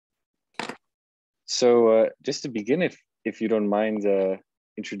Just to begin, if you don't mind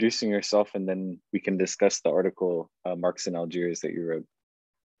introducing yourself, and then we can discuss the article Marx in Algiers that you wrote.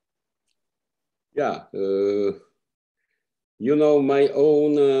 Yeah, you know, my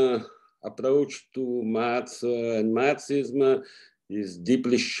own approach to Marx and Marxism is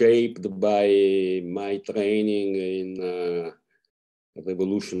deeply shaped by my training in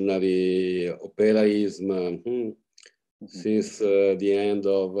revolutionary operaism since the end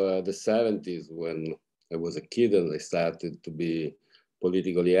of the 70s, when I was a kid and I started to be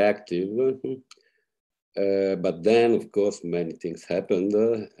politically active. But then, of course, many things happened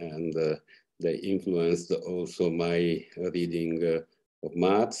and they influenced also my reading of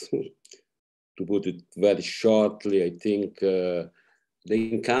Marx. To put it very shortly, I think the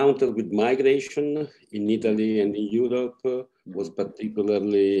encounter with migration in Italy and in Europe was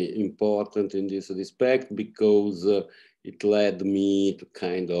particularly important in this respect because it led me to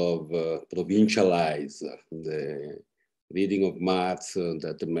kind of provincialize the reading of Marx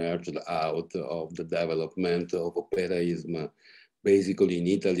that emerged out of the development of operaism, basically in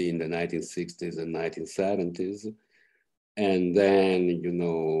Italy in the 1960s and 1970s. And then, you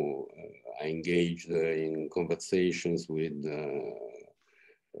know, I engaged in conversations with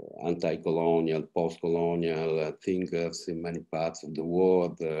anti-colonial, post-colonial thinkers in many parts of the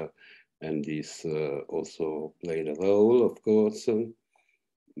world, and this also played a role, of course. And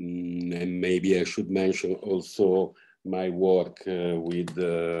maybe I should mention also my work with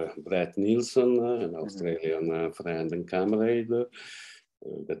Brett Nielsen, an Australian friend and comrade,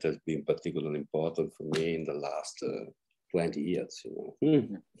 that has been particularly important for me in the last 20 years. You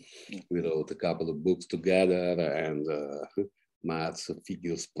know, we wrote a couple of books together, and Marx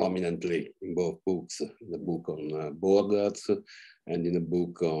figures prominently in both books, in the book on borders and in a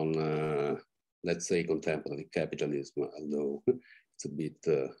book on, let's say, contemporary capitalism, although it's a bit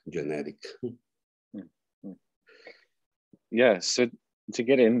generic. Yeah, so to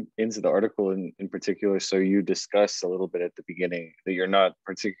get into the article in particular, so you discuss a little bit at the beginning that you're not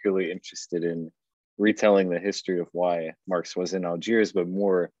particularly interested in retelling the history of why Marx was in Algiers, but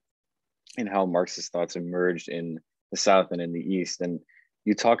more in how Marxist thoughts emerged in the South and in the East. And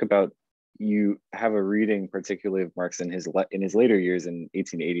you talk about, you have a reading particularly of Marx in his later years in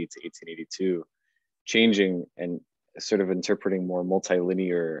 1880 to 1882, changing and sort of interpreting more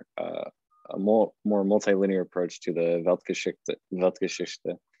multilinear, a more multilinear approach to the Weltgeschichte,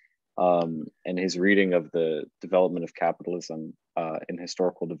 and his reading of the development of capitalism in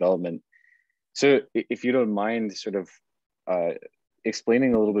historical development. So if you don't mind sort of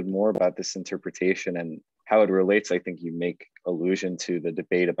explaining a little bit more about this interpretation and how it relates, I think you make allusion to the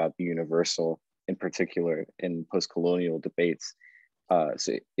debate about the universal in particular in post-colonial debates.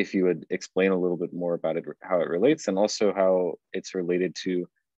 So if you would explain a little bit more about it, how it relates, and also how it's related to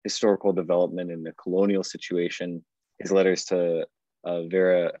historical development in the colonial situation, his letters to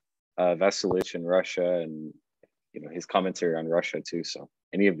Vera Vasilich in Russia, and you know, his commentary on Russia too. So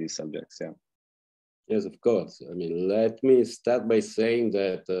any of these subjects, yeah. Yes, of course. I mean, let me start by saying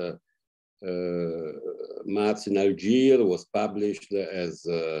that Marx in Algiers was published as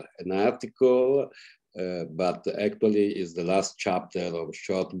an article, but actually is the last chapter of a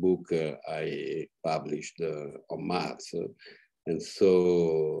short book I published on Marx. And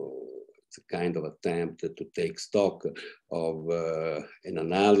so it's a kind of attempt to take stock of an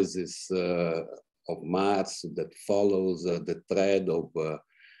analysis of Marx that follows the thread of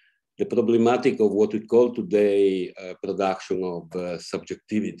the problematic of what we call today production of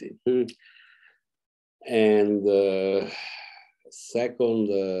subjectivity. And second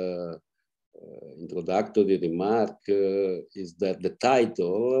introductory remark is that the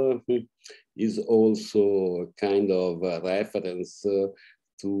title is also a kind of a reference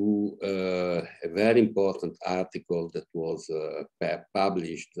to a very important article that was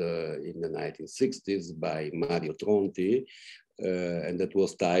published in the 1960s by Mario Tronti, and that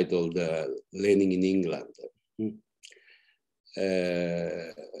was titled Lenin in England.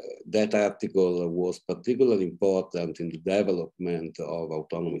 That article was particularly important in the development of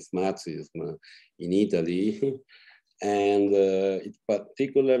autonomous Marxism in Italy, and it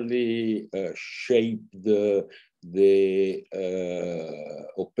particularly shaped the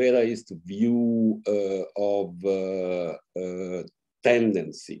operaist view of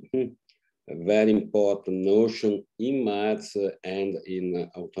tendency, a very important notion in Marx and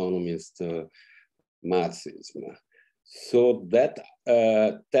in autonomist Marxism. So that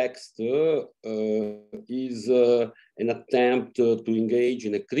text is an attempt to engage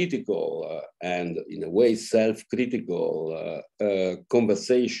in a critical and in a way self-critical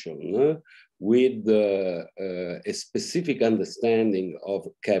conversation with a specific understanding of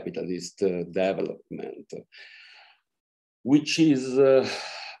capitalist development, which is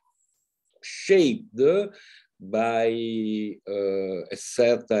shaped by a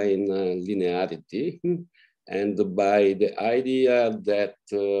certain linearity and by the idea that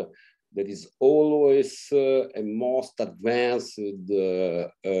there is always a most advanced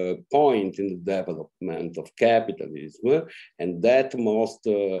point in the development of capitalism, and that most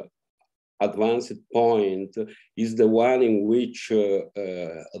advanced point is the one in which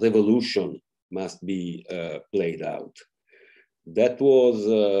revolution must be played out. That was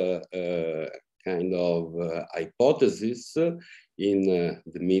a kind of hypothesis in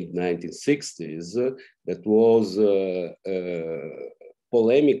the mid-1960s that was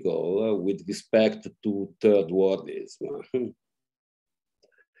polemical with respect to third worldism.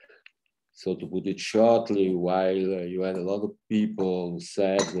 So to put it shortly, while you had a lot of people who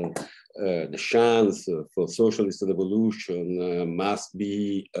said the chance for socialist revolution must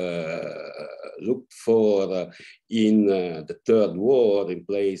be looked for in the third world, in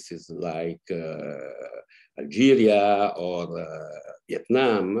places like Algeria or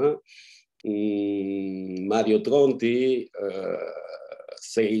Vietnam, Mario Tronti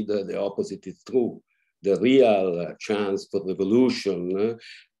said the opposite is true. The real chance for revolution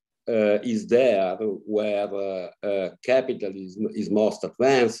is there where capitalism is most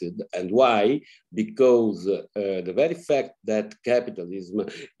advanced. And why? Because the very fact that capitalism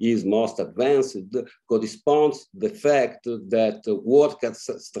is most advanced corresponds to the fact that workers'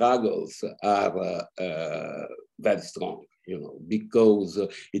 struggles are very strong, you know, because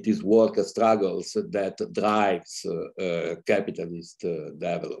it is worker struggles that drives capitalist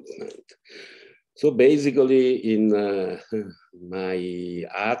development. So basically, in my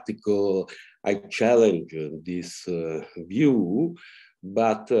article, I challenge this view,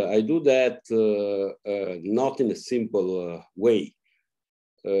 but I do that not in a simple way.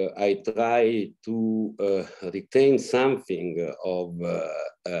 I try to retain something of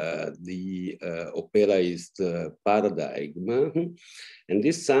the operaist paradigm. And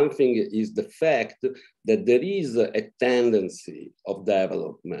this something is the fact that there is a tendency of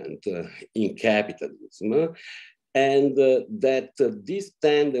development in capitalism, and that this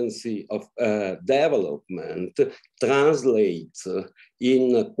tendency of development translates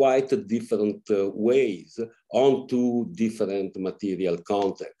in quite different ways onto different material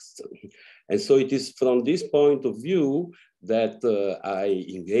contexts. And so it is from this point of view that I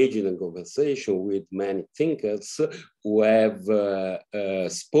engage in a conversation with many thinkers who have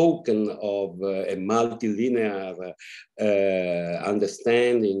spoken of a multilinear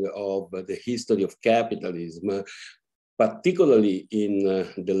understanding of the history of capitalism, particularly in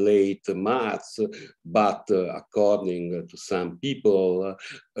the late Marx, but according to some people,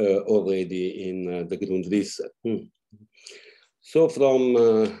 already in the Grundrisse. So from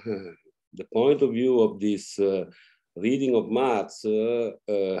the point of view of this reading of Marx,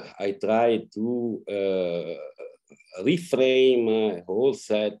 I try to reframe a whole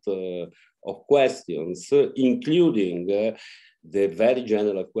set of questions, including the very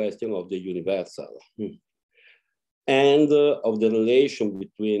general question of the universal and of the relation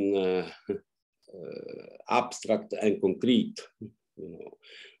between abstract and concrete, you know,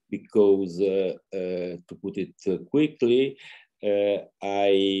 because to put it quickly,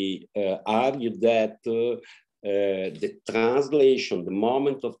 I argue that the translation, the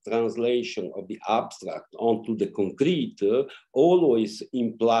moment of translation of the abstract onto the concrete always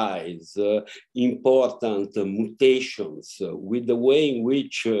implies important mutations with the way in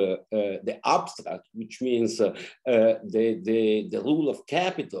which the abstract, which means the rule of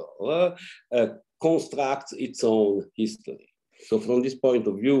capital, constructs its own history. So from this point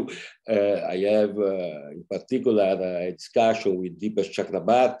of view, I have in particular a discussion with Dipesh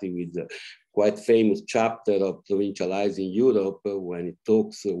Chakrabarty, with quite famous chapter of Provincializing Europe, when it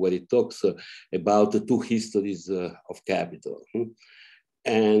talks, where it talks about the two histories of capital.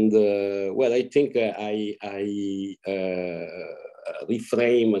 And well, I think I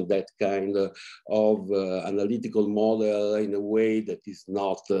reframe that kind of analytical model in a way that is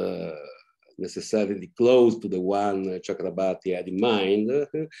not necessarily close to the one Chakrabarty had in mind.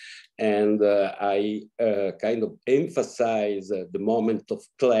 And I kind of emphasize the moment of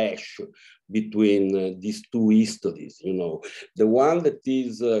clash between these two histories, you know, the one that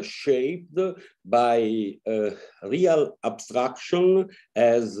is shaped by real abstraction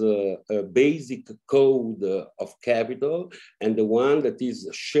as a basic code of capital, and the one that is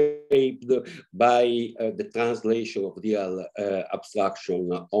shaped by the translation of real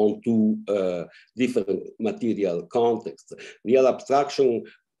abstraction onto different material contexts. Real abstraction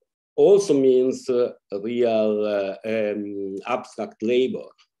also means real abstract labor.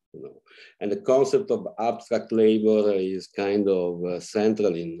 You know, and the concept of abstract labor is kind of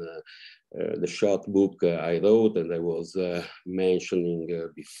central in the short book I wrote and I was mentioning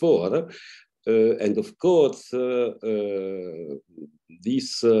before. And of course,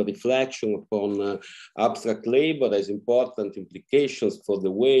 this reflection upon abstract labor has important implications for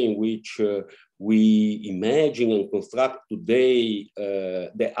the way in which we imagine and construct today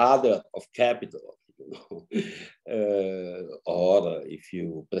the other of capital. Or if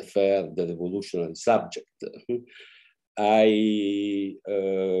you prefer, the revolutionary subject. I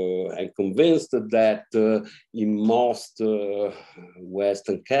am convinced that in most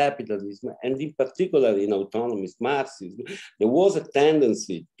Western capitalism, and in particular in autonomous Marxism, there was a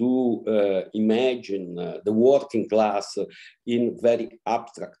tendency to imagine the working class in very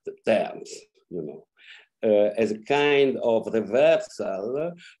abstract terms, you know. As a kind of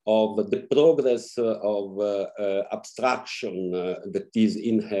reversal of the progress of abstraction that is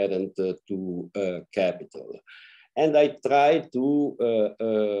inherent to capital. And I try to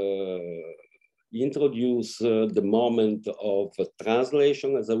introduce the moment of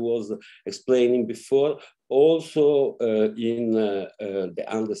translation, as I was explaining before, also in the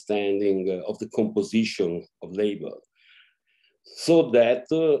understanding of the composition of labor. So that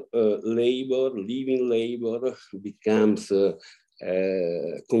living labor becomes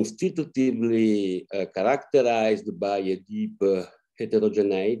constitutively characterized by a deep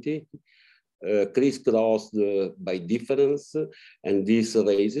heterogeneity, crisscrossed by difference, and this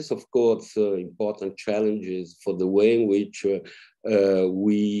raises, of course, important challenges for the way in which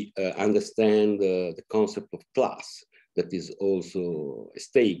we understand the concept of class that is also at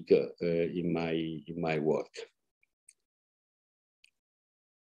stake in my work.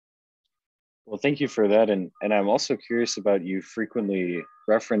 Well, thank you for that. And I'm also curious about, you frequently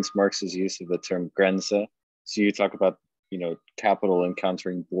reference Marx's use of the term Grenze. So you talk about, you know, capital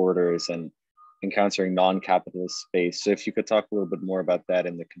encountering borders and encountering non-capitalist space. So if you could talk a little bit more about that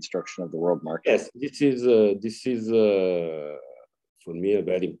in the construction of the world market. Yes, this is for me a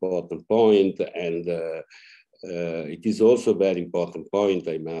very important point, and it is also a very important point.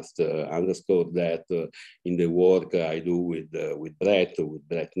 I must underscore that in the work I do with Brett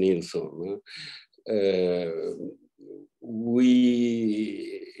Nilsson,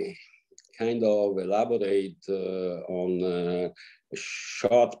 we kind of elaborate on a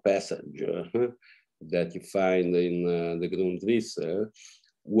short passage that you find in the Grundrisse,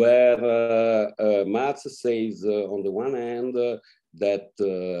 where Marx says, on the one hand, that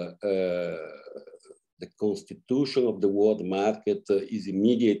the constitution of the world market is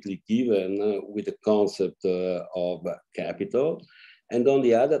immediately given with the concept of capital. And on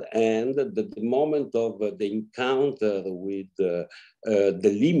the other hand, the moment of the encounter with the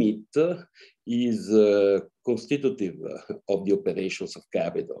limit is constitutive of the operations of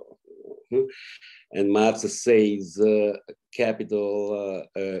capital. And Marx says capital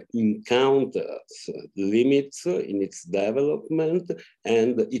encounters limits in its development,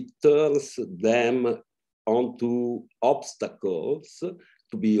 and it turns them onto obstacles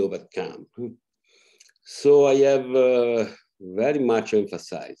to be overcome. So I have very much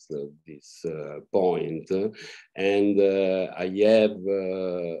emphasized this point, and I have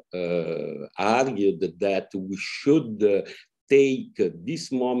argued that we should take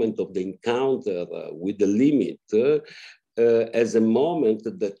this moment of the encounter with the limit as a moment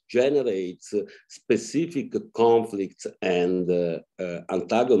that generates specific conflicts and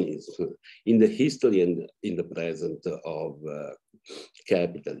antagonism in the history and in the present of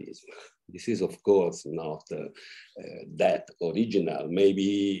capitalism. This is, of course, not that original.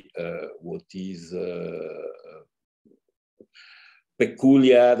 Maybe what is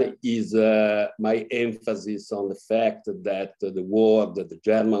peculiar is my emphasis on the fact that the word, the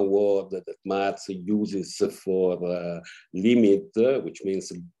German word that Marx uses for limit, which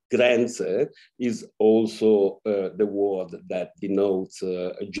means Grenze, is also the word that denotes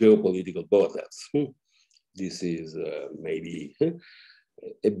geopolitical borders. This is maybe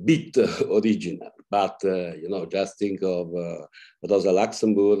a bit original, but you know, just think of Rosa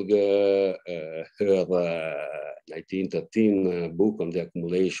Luxemburg, her 1913 book on the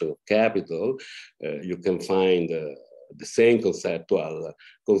accumulation of capital. You can find the same conceptual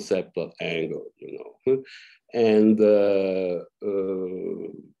angle, you know. And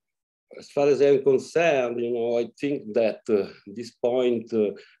as far as I'm concerned, you know, I think that this point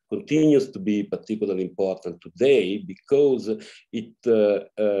continues to be particularly important today because it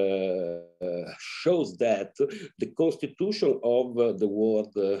shows that the constitution of the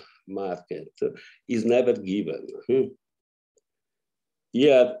world market is never given.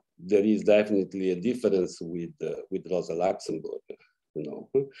 Yet there is definitely a difference with Rosa Luxemburg, you know,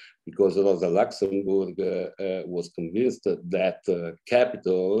 because Rosa Luxemburg was convinced that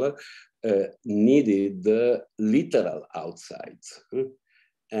capital needed literal outsides.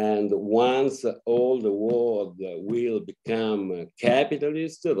 And once all the world will become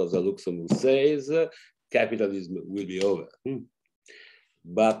capitalist, Rosa Luxemburg says, capitalism will be over.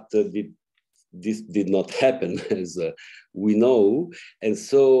 But this did not happen, as we know. And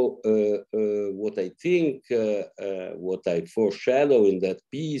so what I think, what I foreshadow in that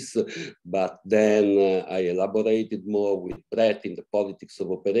piece, but then I elaborated more with Brett in the politics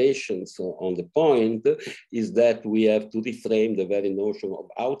of operations on the point, is that we have to reframe the very notion of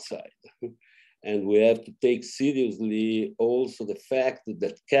outside. And we have to take seriously also the fact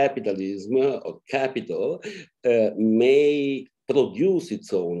that capitalism or capital may produce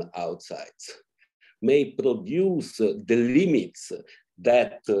its own outsides, may produce the limits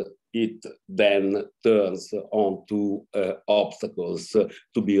that it then turns onto obstacles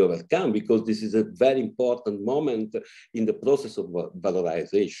to be overcome, because this is a very important moment in the process of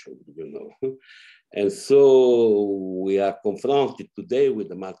valorization, you know. And so we are confronted today with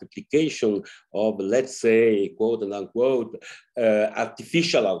the multiplication of, let's say, quote and unquote,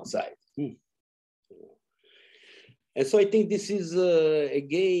 artificial outside. And so I think this is,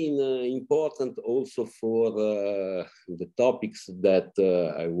 again, important also for the topics that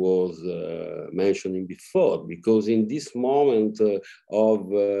I was mentioning before, because in this moment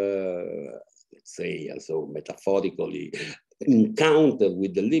of, let's say, so metaphorically, encounter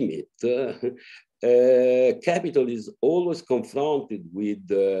with the limit, capital is always confronted with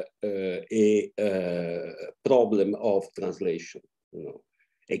a problem of translation, you know,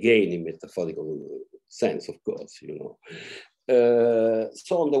 again, in metaphorical sense, of course, you know.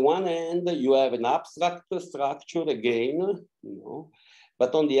 So on the one hand, you have an abstract structure again, you know,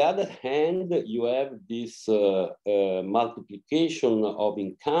 but on the other hand, you have this multiplication of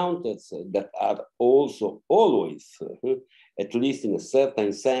encounters that are also always, at least in a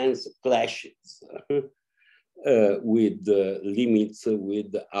certain sense, clashes with limits,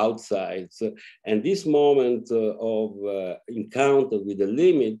 with outsides. And this moment of encounter with the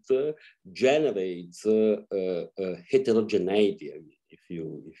limit generates heterogeneity, if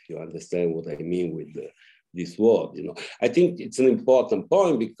you understand what I mean with this word. You know, I think it's an important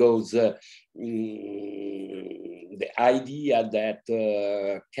point, because the idea that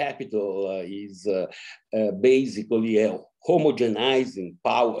capital is basically a homogenizing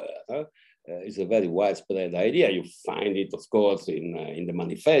power is a very widespread idea. You find it, of course, in the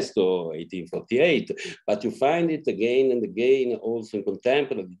Manifesto 1848, but you find it again and again also in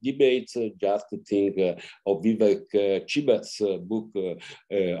contemporary debates. Just to think of Vivek Chiber's book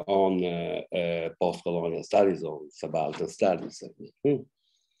on postcolonial studies, on subaltern studies.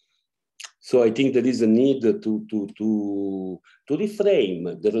 So I think there is a need to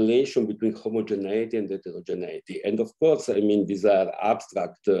reframe the relation between homogeneity and heterogeneity. And of course, I mean, these are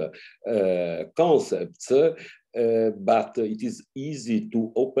abstract concepts, but it is easy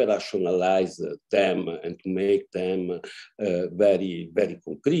to operationalize them and to make them very, very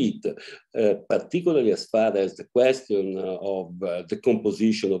concrete, particularly as far as the question of the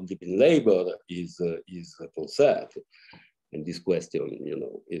composition of living labor is concerned. And this question, you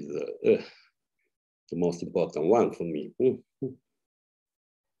know, is the most important one for me.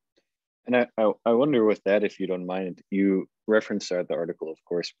 And I wonder with that, if you don't mind, you referenced the article, of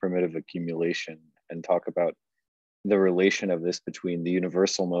course, primitive accumulation, and talk about the relation of this between the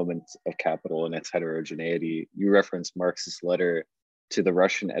universal moment of capital and its heterogeneity. You referenced Marx's letter to the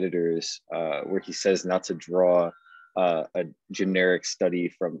Russian editors, where he says not to draw a generic study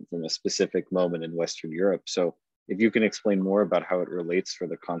from a specific moment in Western Europe. So if you can explain more about how it relates for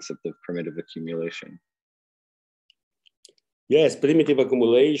the concept of primitive accumulation. Yes, primitive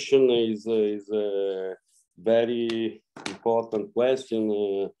accumulation is a very important question.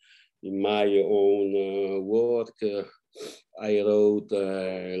 In my own work, I wrote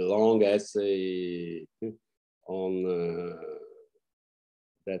a long essay on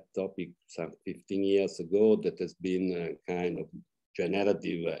that topic some 15 years ago that has been a kind of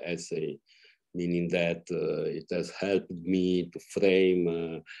generative essay, meaning that it has helped me to frame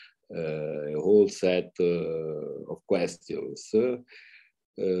a whole set of questions.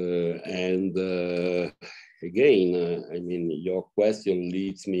 And again, I mean, your question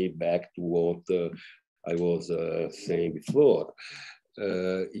leads me back to what I was saying before.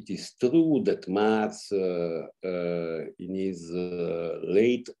 It is true that Marx, in his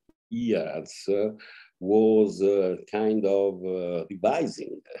late years, was kind of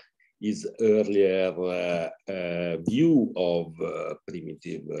revising his earlier view of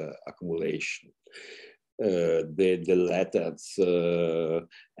primitive accumulation. The letters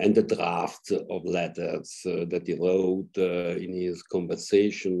and the drafts of letters that he wrote in his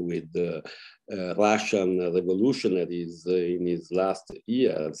conversation with Russian revolutionaries in his last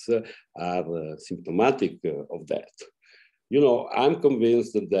years are symptomatic of that. You know, I'm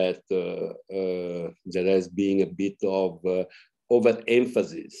convinced that there has been a bit of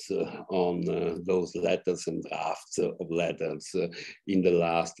overemphasis on those letters and drafts of letters in the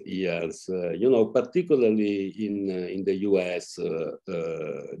last years, you know, particularly in the US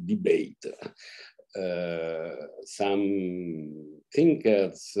debate. Some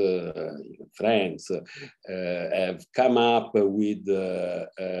thinkers, friends, have come up with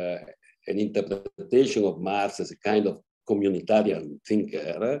an interpretation of Marx as a kind of communitarian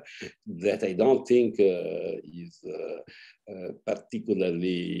thinker that I don't think is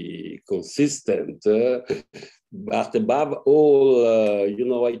particularly consistent. But above all, you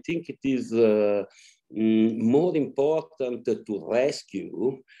know, I think it is more important to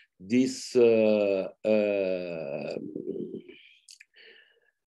rescue this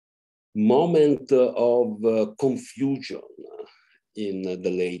moment of confusion in the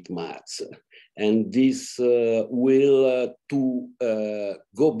late Marx. And this will to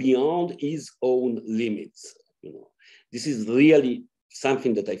go beyond his own limits. You know, this is really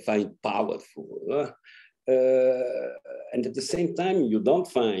something that I find powerful. And at the same time, you don't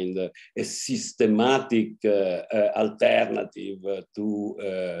find a systematic alternative to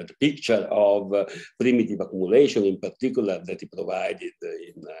the picture of primitive accumulation, in particular, that he provided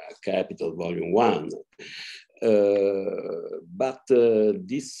in Capital Volume 1. But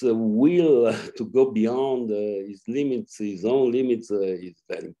this will to go beyond his limits, his own limits, is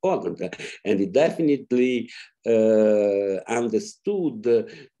very important. And he definitely understood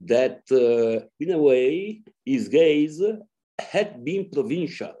that, in a way, his gaze had been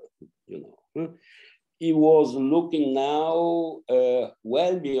provincial, you know. He was looking now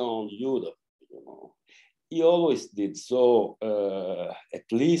well beyond Europe, you know. He always did so,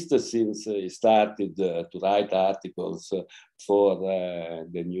 at least since he started to write articles for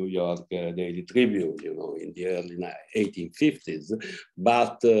the New York Daily Tribune, you know, in the early 1850s.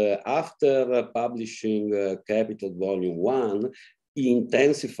 But after publishing Capital Volume 1, he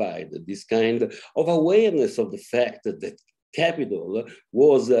intensified this kind of awareness of the fact that capital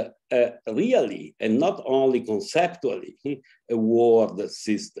was really, and not only conceptually, a world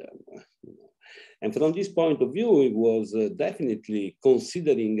system. And from this point of view, it was definitely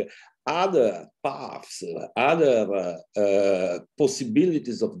considering other paths, other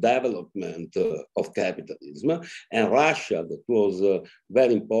possibilities of development of capitalism. And Russia, that was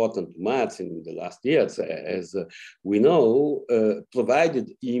very important to Marx in the last years, as we know,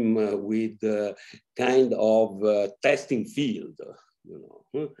 provided him with kind of testing field, you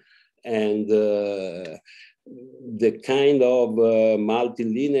know, and the kind of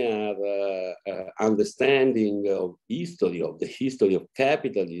multilinear understanding of history, of the history of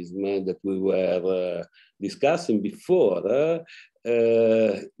capitalism that we were discussing before,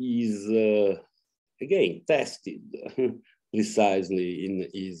 is again tested precisely in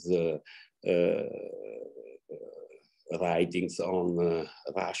his writings on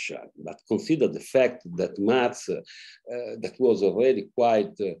Russia. But consider the fact that Marx, that was already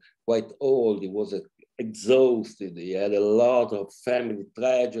quite old, he was exhausted, he had a lot of family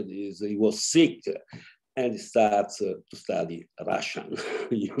tragedies, he was sick, and he starts to study Russian.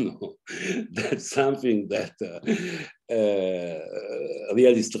 You know, that's something that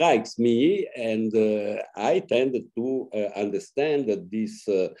really strikes me, and I tended to understand that this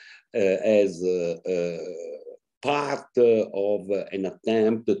as part of an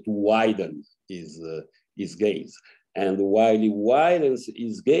attempt to widen his gaze. And while he widens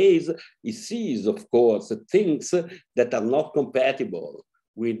his gaze, he sees, of course, things that are not compatible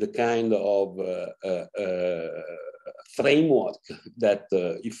with the kind of framework that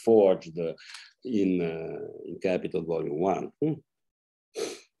he forged in Capital Volume 1.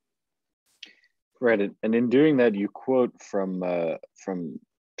 Right, and in doing that, you quote from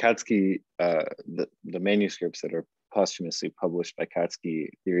Katsky, the manuscripts that are posthumously published by Katsky,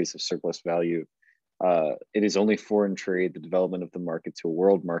 Theories of Surplus Value. It is only foreign trade, the development of the market to a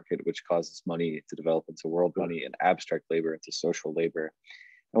world market, which causes money to develop into world money and abstract labor into social labor.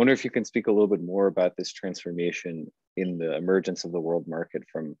 I wonder if you can speak a little bit more about this transformation in the emergence of the world market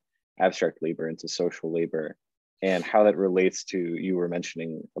from abstract labor into social labor, and how that relates to, you were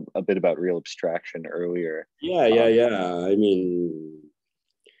mentioning a bit about real abstraction earlier. Yeah. I mean,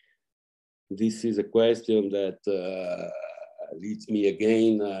 this is a question that leads me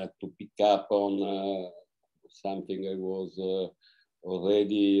again to pick up on something I was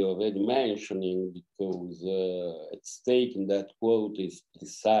already mentioning, because at stake in that quote is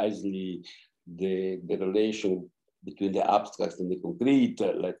precisely the relation between the abstract and the concrete.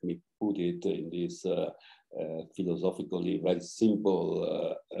 Let me put it in this philosophically very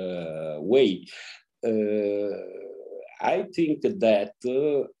simple way. I think that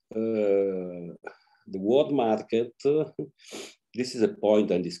the world market, this is a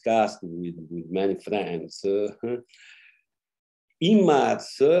point I discussed with many friends, in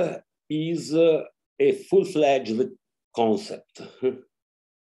Marx is a full-fledged concept.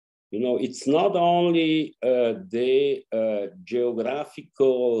 You know, it's not only the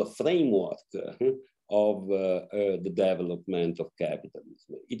geographical framework of the development of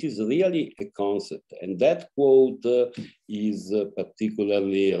capitalism. It is really a concept. And that quote is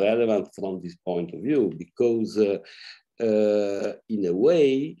particularly relevant from this point of view, because in a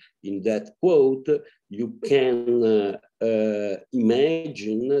way, in that quote, you can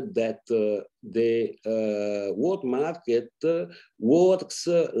imagine that the world market works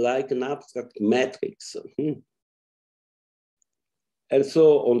like an abstract matrix. And so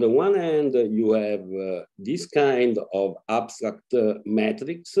on the one hand, you have this kind of abstract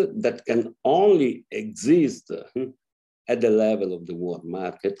matrix that can only exist at the level of the world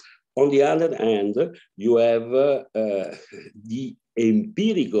market. On the other hand, you have the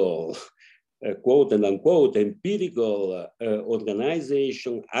empirical, quote and unquote, empirical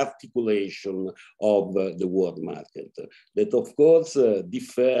organization, articulation of the world market, that of course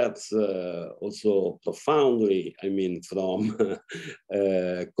differs also profoundly, I mean, from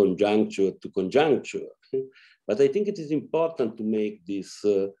conjuncture to conjuncture. But I think it is important to make this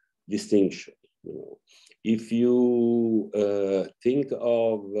distinction. You know, if you think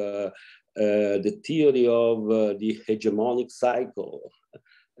of the theory of the hegemonic cycle,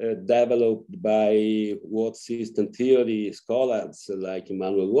 developed by world system theory scholars like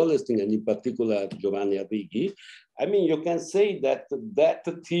Immanuel Wallerstein, and in particular Giovanni Arrighi, I mean, you can say that that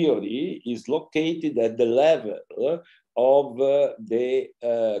theory is located at the level of the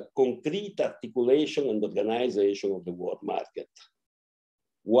concrete articulation and organization of the world market.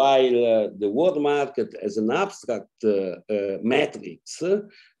 While the world market as an abstract matrix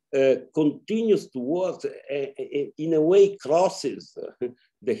continues to work, in a way crosses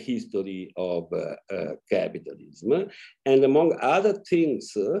the history of capitalism, and among other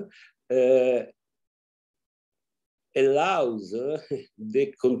things, allows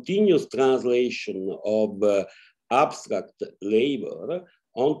the continuous translation of abstract labor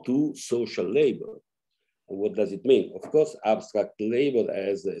onto social labor. And what does it mean? Of course, abstract labor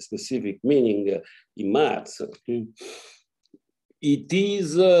has a specific meaning in Marx. It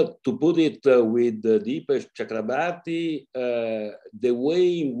is, to put it with Deepesh Chakrabarty, the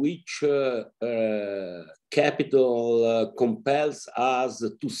way in which capital compels us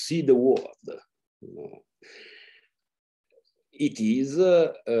to see the world. You know. It is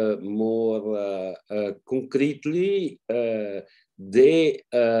more concretely the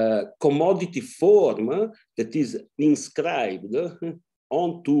commodity form that is inscribed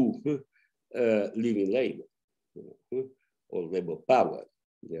onto living labor. Or labor power.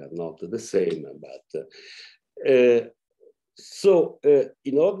 They are not the same, but so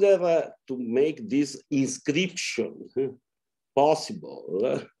in order to make this inscription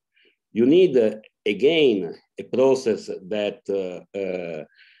possible, you need again a process that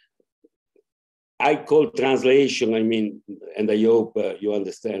I call translation. I mean, and I hope you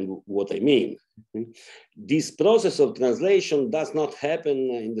understand what I mean. This process of translation does not happen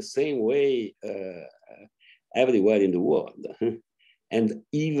in the same way everywhere in the world. And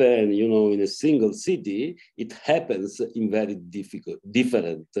even, you know, in a single city, it happens in very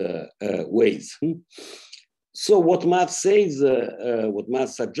different ways. So what Marx says, what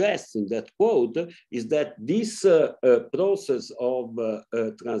Marx suggests in that quote is that this process of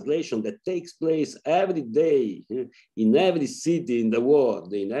translation that takes place every day in every city in the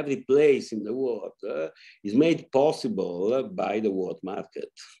world, in every place in the world, is made possible by the world market.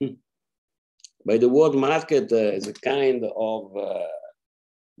 By the world market as a kind of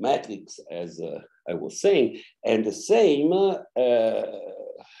matrix, as I was saying, and the same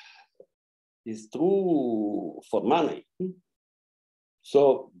is true for money.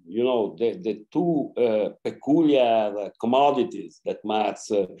 So, you know, the two peculiar commodities that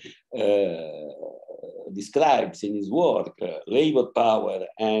Marx describes in his work, labor power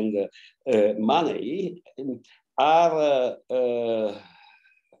and money, are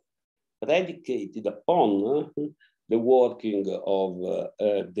predicated upon the working of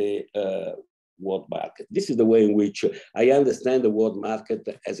the world market. This is the way in which I understand the world market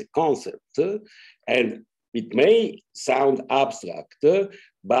as a concept. And it may sound abstract,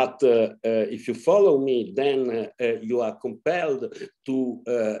 but if you follow me, then you are compelled to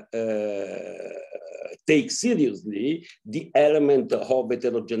take seriously the element of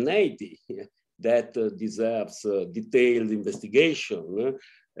heterogeneity that deserves detailed investigation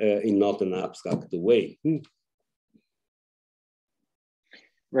in not an abstract way.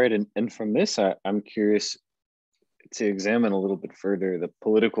 Right, and from this, I'm curious to examine a little bit further the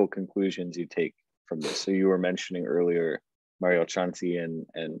political conclusions you take from this. So you were mentioning earlier Mario Chanti and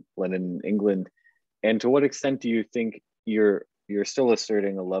Lenin in England, and to what extent do you think you're still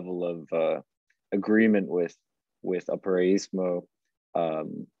asserting a level of agreement with Operaismo,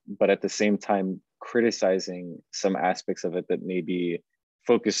 but at the same time criticizing some aspects of it that may be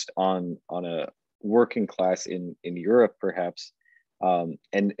focused on a working class in Europe, perhaps, and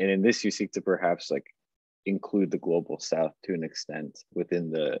in this you seek to perhaps like include the global South to an extent within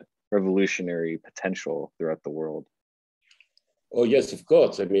the revolutionary potential throughout the world. Oh yes, of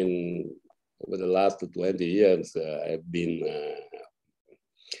course. I mean, over the last 20 years, I've been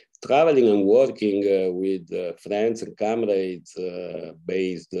traveling and working with friends and comrades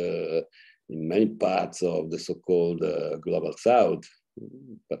based in many parts of the so-called global South,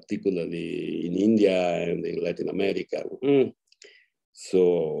 particularly in India and in Latin America.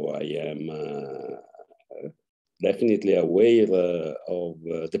 So I am definitely aware of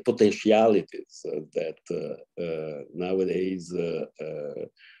the potentialities that nowadays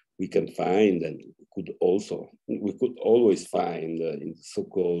we can find and we could always find in the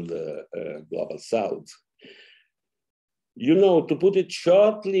so-called global South. You know, to put it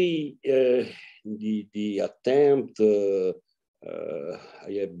shortly, the attempt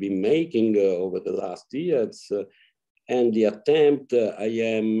I have been making over the last years and the attempt I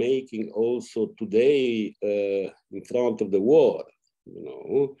am making also today in front of the world, you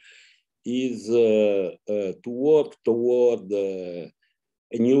know, is to work toward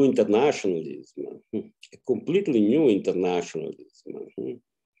a new internationalism, a completely new internationalism.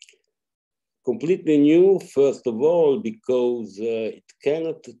 Completely new, first of all, because it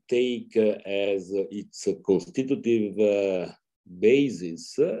cannot take as its constitutive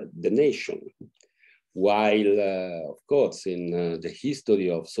basis the nation. While, of course, in the history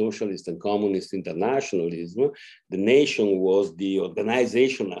of socialist and communist internationalism, the nation was the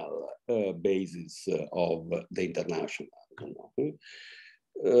organizational basis of the international. You know?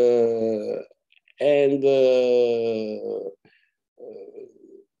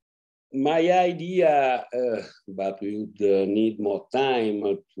 My idea, but we would need more time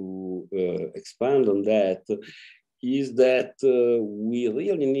to expand on that, is that we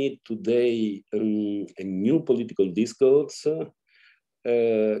really need today a new political discourse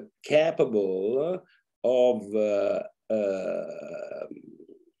capable of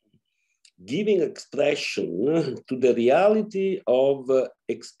giving expression to the reality of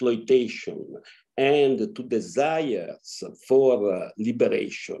exploitation and to desires for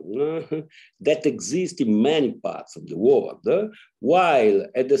liberation that exist in many parts of the world, while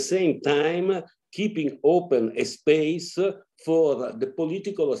at the same time keeping open a space for the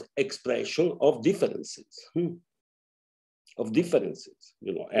political expression of differences. You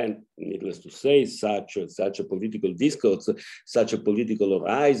know, and needless to say, such a political discourse, such a political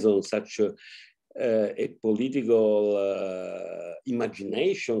horizon, such a political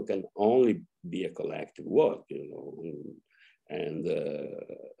imagination can only be a collective work, you know. And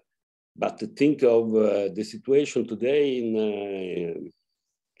but to think of the situation today in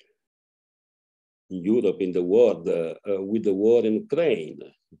Europe, in the world, with the war in Ukraine.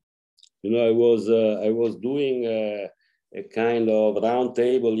 You know, I was doing a kind of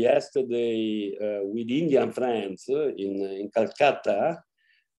roundtable yesterday with Indian friends in Calcutta,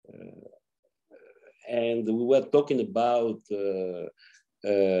 and we were talking about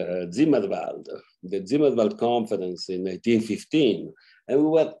Zimmerwald, the Zimmerwald conference in 1915. And we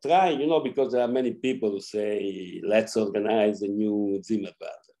were trying, you know, because there are many people who say, let's organize a new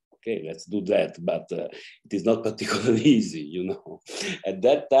Zimmerwald. Okay, let's do that, but it is not particularly easy, you know. At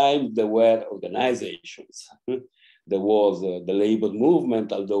that time, there were organizations. There was the labor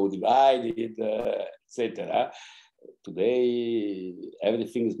movement, although divided, etc. Today,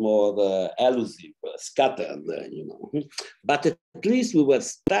 everything is more elusive, scattered, you know. But at least we were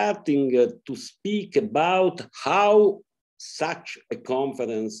starting to speak about how such a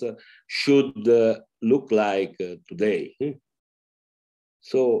conference should look like today.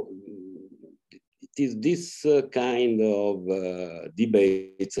 So it is this kind of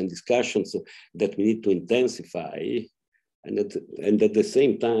debates and discussions that we need to intensify And at the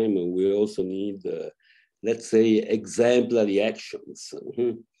same time, we also need, let's say, exemplary actions,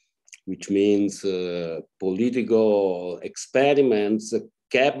 which means political experiments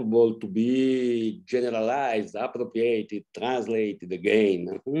capable to be generalized, appropriated, translated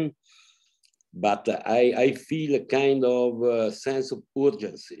again. But I feel a kind of sense of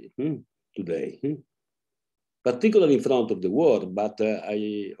urgency today, particularly in front of the war, but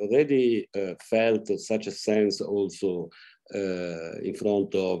I already felt such a sense also in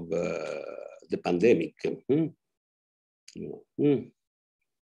front of the pandemic.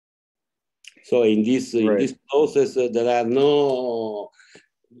 So in this process, there are no,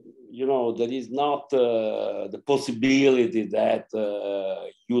 there is not the possibility that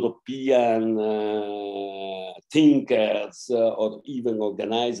European thinkers or even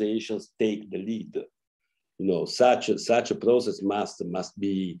organizations take the lead. Such a process must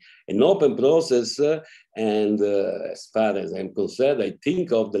be an open process, and as far as I'm concerned, I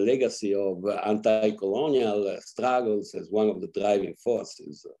think of the legacy of anti-colonial struggles as one of the driving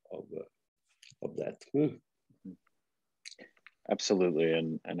forces of that. Absolutely,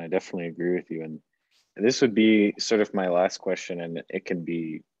 and I definitely agree with you. And this would be sort of my last question, and it can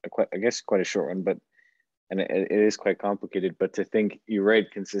be, I guess, quite a short one, but and it is quite complicated. But to think, you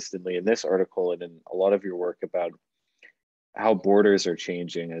write consistently in this article and in a lot of your work about how borders are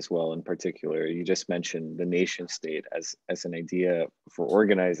changing as well. In particular, you just mentioned the nation state as an idea for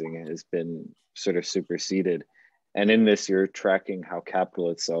organizing has been sort of superseded. And in this, you're tracking how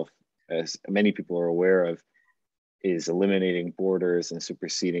capital itself, as many people are aware of, is eliminating borders and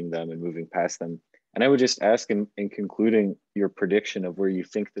superseding them and moving past them. And I would just ask, in concluding, your prediction of where you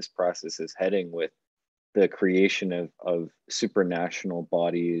think this process is heading with the creation of supranational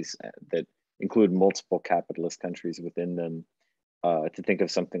bodies that include multiple capitalist countries within them, to think of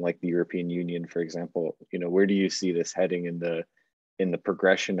something like the European Union, for example. Where do you see this heading in the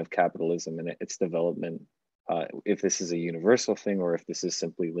progression of capitalism and its development? If this is a universal thing, or if this is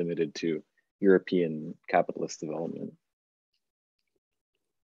simply limited to European capitalist development?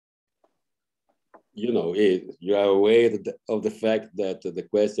 You are aware of the fact that the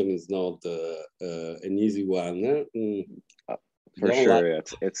question is not an easy one. For sure,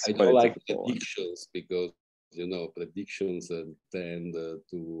 it's I quite don't like difficult predictions one. Because predictions tend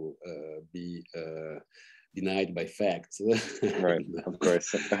to be denied by facts. Right, of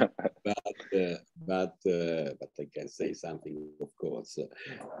course. but I can say something, of course.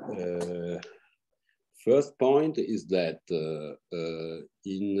 First point is that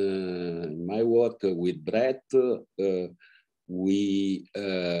in my work with Brett, we,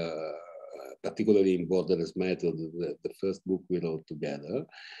 particularly in Borderless Method, the first book we wrote together,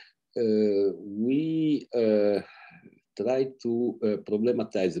 we try to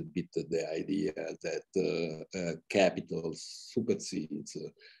problematize a bit the idea that capital supersedes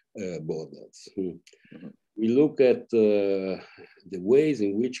borders. We look at the ways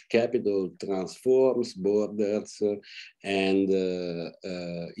in which capital transforms borders and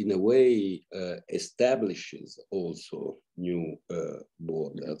in a way establishes also new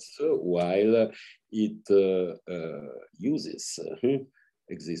borders while it uses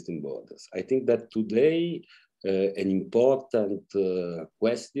existing borders. I think that today an important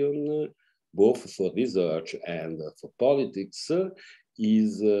question, both for research and for politics,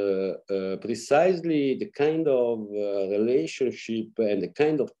 is precisely the kind of relationship and the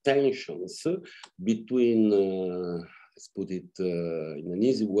kind of tensions between, let's put it in an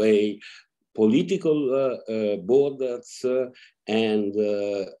easy way, political borders and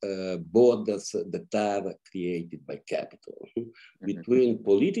borders that are created by capital, between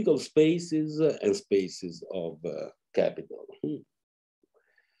political spaces and spaces of capital.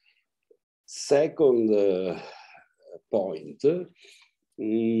 Second point,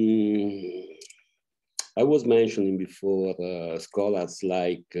 I was mentioning before scholars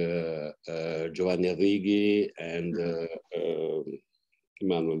like Giovanni Arrighi and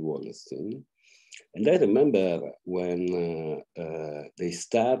Immanuel Wallerstein. And I remember when they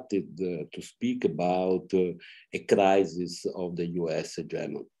started to speak about a crisis of the US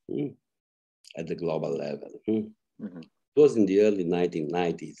hegemony at the global level. It was in the early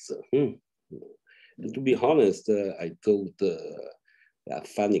 1990s. And to be honest, I thought they are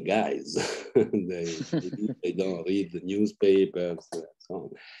funny guys. they don't read the newspapers and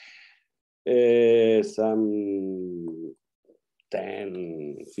so on. Some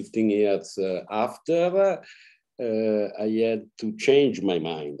 10, 15 years after, I had to change my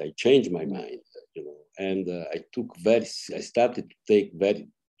mind. I changed my mind, and I started to take very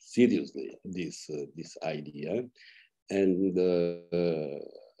seriously this idea, and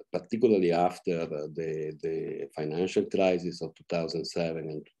particularly after the financial crisis of 2007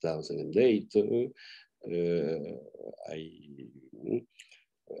 and 2008, I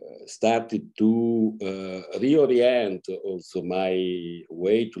started to reorient also my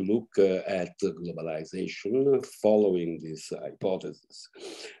way to look at globalization following this hypothesis.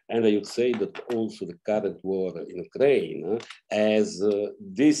 And I would say that also the current war in Ukraine has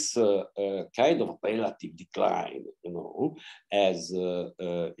this kind of relative decline, you know, as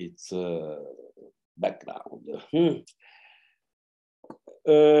its background.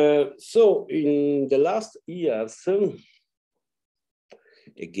 So in the last years,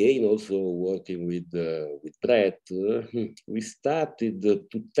 again, also working with Brett, we started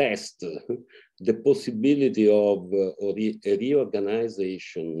to test the possibility of a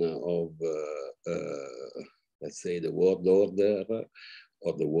reorganization of, let's say, the world order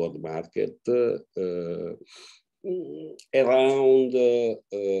or the world market around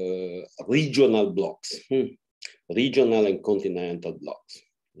regional blocks, regional and continental blocks.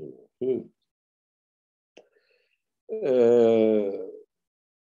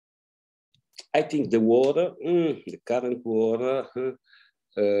 I think the war, the current war,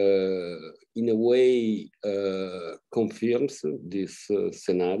 in a way confirms this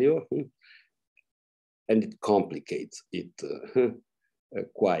scenario, and it complicates it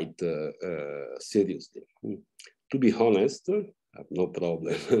quite seriously. To be honest, I have no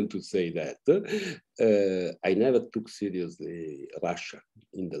problem to say that. I never took seriously Russia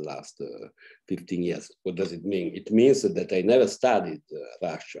in the last 15 years. What does it mean? It means that I never studied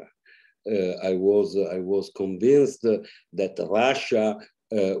Russia. I was convinced that Russia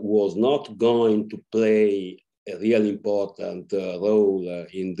was not going to play a really important role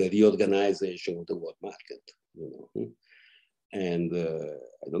in the reorganization of the world market. You know? And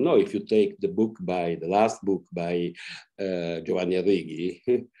I don't know if you take the last book by Giovanni Arrighi,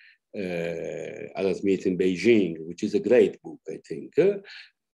 Adam Smith in Beijing, which is a great book, I think.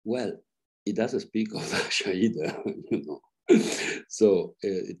 Well, it doesn't speak of Russia either, you know. So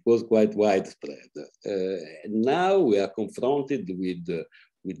it was quite widespread. Now we are confronted with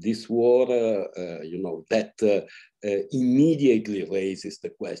this war, you know, that immediately raises the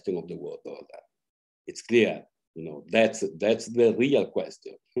question of the world order. It's clear, you know, that's the real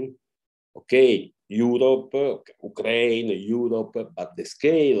question. Okay, Europe, Ukraine, Europe, but the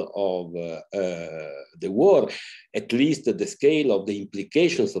scale of the war, at least the scale of the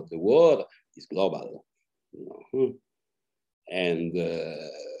implications of the war, is global. You know? And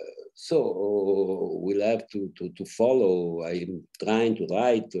so we'll have to follow. I'm trying to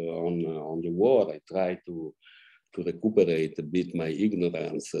write on the war. I try to recuperate a bit my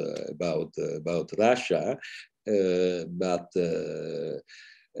ignorance about Russia, but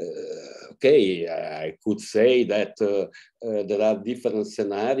okay, I could say that there are different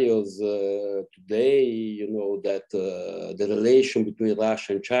scenarios today. You know that the relation between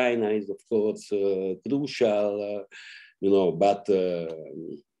Russia and China is, of course, crucial. You know, but there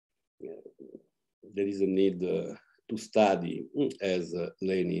is a need to study, as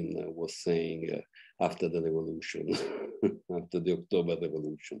Lenin was saying after the revolution, after the October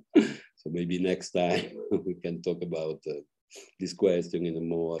Revolution. So maybe next time we can talk about this question in a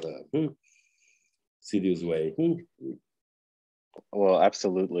more serious way. Well,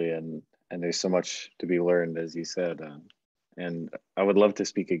 absolutely, and there's so much to be learned, as you said. And I would love to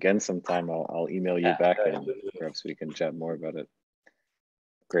speak again sometime. I'll email you back and perhaps we can chat more about it.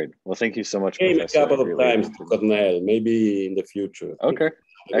 Great. Well, thank you so much, Professor. A couple of times to Cornell, maybe in the future. Okay.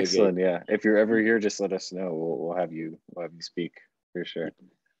 Excellent. Yeah. If you're ever here, just let us know. We'll have you speak for sure.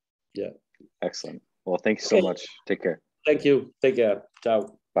 Yeah. Excellent. Well, thank you so much. Take care. Thank you. Take care.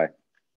 Ciao. Bye.